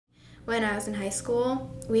when I was in high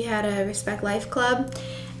school. We had a Respect Life club,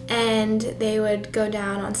 and they would go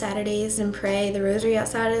down on Saturdays and pray the rosary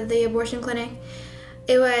outside of the abortion clinic.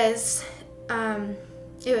 It was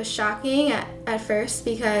shocking at first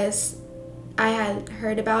because I had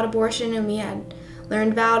heard about abortion and we had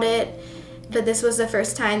learned about it, but this was the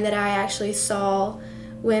first time that I actually saw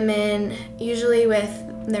women, usually with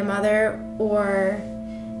their mother or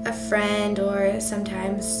a friend or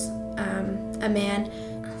sometimes a man.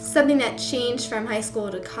 Something that changed from high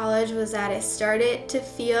school to college was that I started to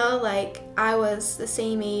feel like I was the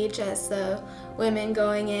same age as the women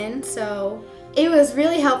going in. So it was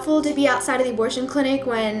really helpful to be outside of the abortion clinic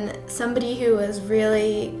when somebody who was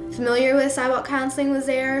really familiar with sidewalk counseling was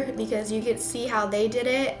there, because you could see how they did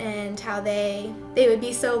it and how they would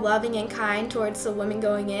be so loving and kind towards the women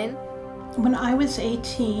going in. When I was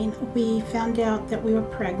 18, we found out that we were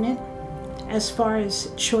pregnant. As far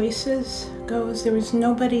as choices goes, there was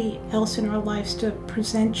nobody else in our lives to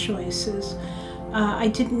present choices. I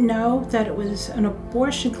didn't know that it was an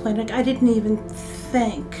abortion clinic. I didn't even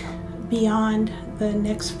think beyond the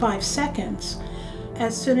next 5 seconds.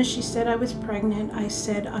 As soon as she said I was pregnant, I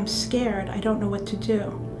said, "I'm scared, I don't know what to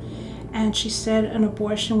do." And she said an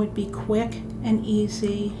abortion would be quick and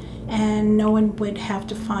easy and no one would have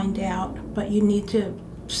to find out, but you need to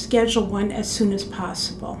schedule one as soon as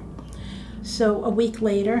possible. So a week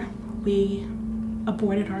later, we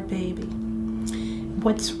aborted our baby.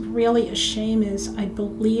 What's really a shame is I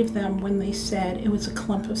believed them when they said it was a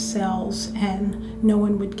clump of cells and no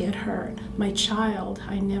one would get hurt. My child,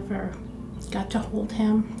 I never got to hold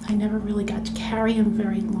him. I never really got to carry him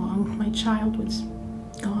very long. My child was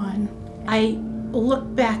gone. I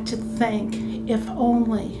look back to think, if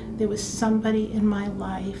only there was somebody in my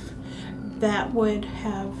life that would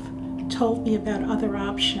have told me about other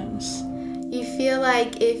options. You feel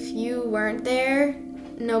like if you weren't there,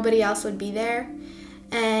 nobody else would be there.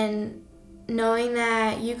 And knowing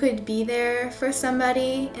that you could be there for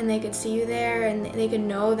somebody and they could see you there and they could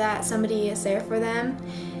know that somebody is there for them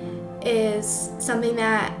is something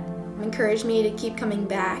that encouraged me to keep coming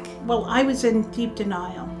back. Well, I was in deep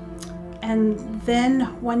denial. And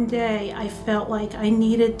then one day I felt like I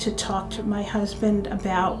needed to talk to my husband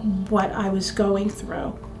about what I was going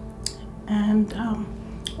through. And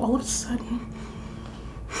all of a sudden,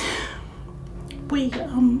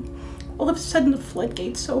 all of a sudden the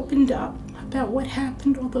floodgates opened up about what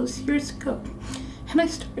happened all those years ago, and I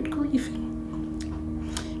started grieving.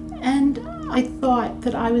 And I thought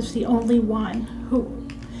that I was the only one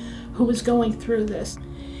who was going through this.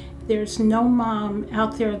 There's no mom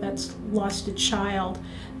out there that's lost a child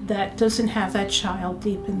that doesn't have that child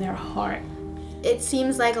deep in their heart. It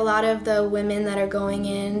seems like a lot of the women that are going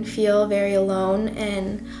in feel very alone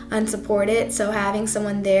and unsupported, so having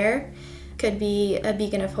someone there could be a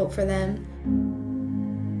beacon of hope for them.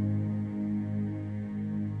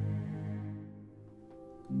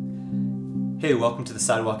 Hey, welcome to the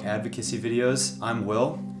Sidewalk Advocacy videos. I'm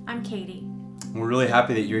Will. I'm Catie. We're really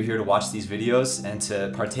happy that you're here to watch these videos and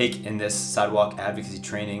to partake in this sidewalk advocacy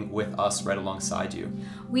training with us right alongside you.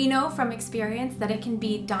 We know from experience that it can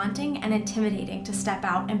be daunting and intimidating to step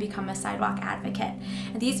out and become a sidewalk advocate.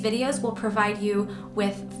 And these videos will provide you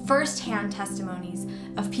with first-hand testimonies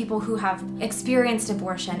of people who have experienced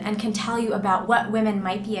abortion and can tell you about what women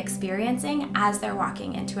might be experiencing as they're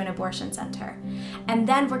walking into an abortion center. And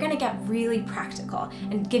then we're going to get really practical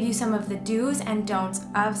and give you some of the do's and don'ts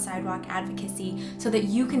of sidewalk advocacy so that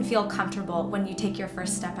you can feel comfortable when you take your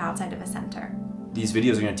first step outside of a center. These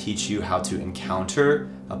videos are going to teach you how to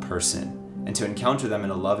encounter a person and to encounter them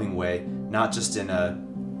in a loving way, not just in a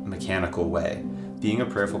mechanical way. Being a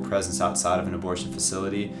prayerful presence outside of an abortion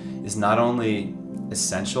facility is not only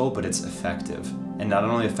essential, but it's effective. And not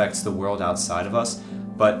only affects the world outside of us,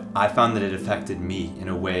 but I found that it affected me in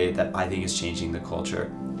a way that I think is changing the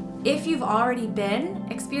culture. If you've already been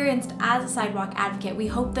experienced as a sidewalk advocate, we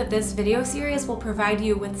hope that this video series will provide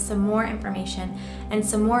you with some more information and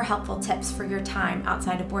some more helpful tips for your time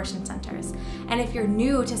outside abortion centers. And if you're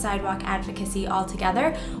new to sidewalk advocacy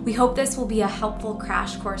altogether, we hope this will be a helpful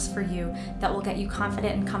crash course for you that will get you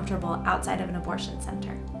confident and comfortable outside of an abortion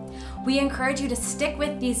center. We encourage you to stick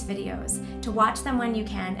with these videos, to watch them when you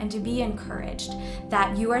can, and to be encouraged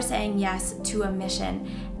that you are saying yes to a mission,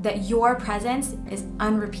 that your presence is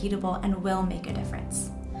unrepeatable and will make a difference.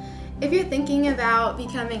 If you're thinking about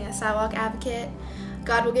becoming a sidewalk advocate,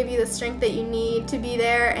 God will give you the strength that you need to be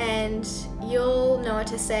there, and you'll know what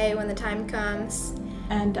to say when the time comes.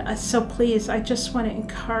 And so please, I just want to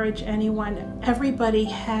encourage anyone, everybody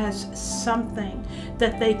has something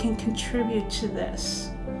that they can contribute to this.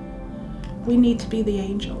 We need to be the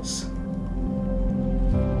angels.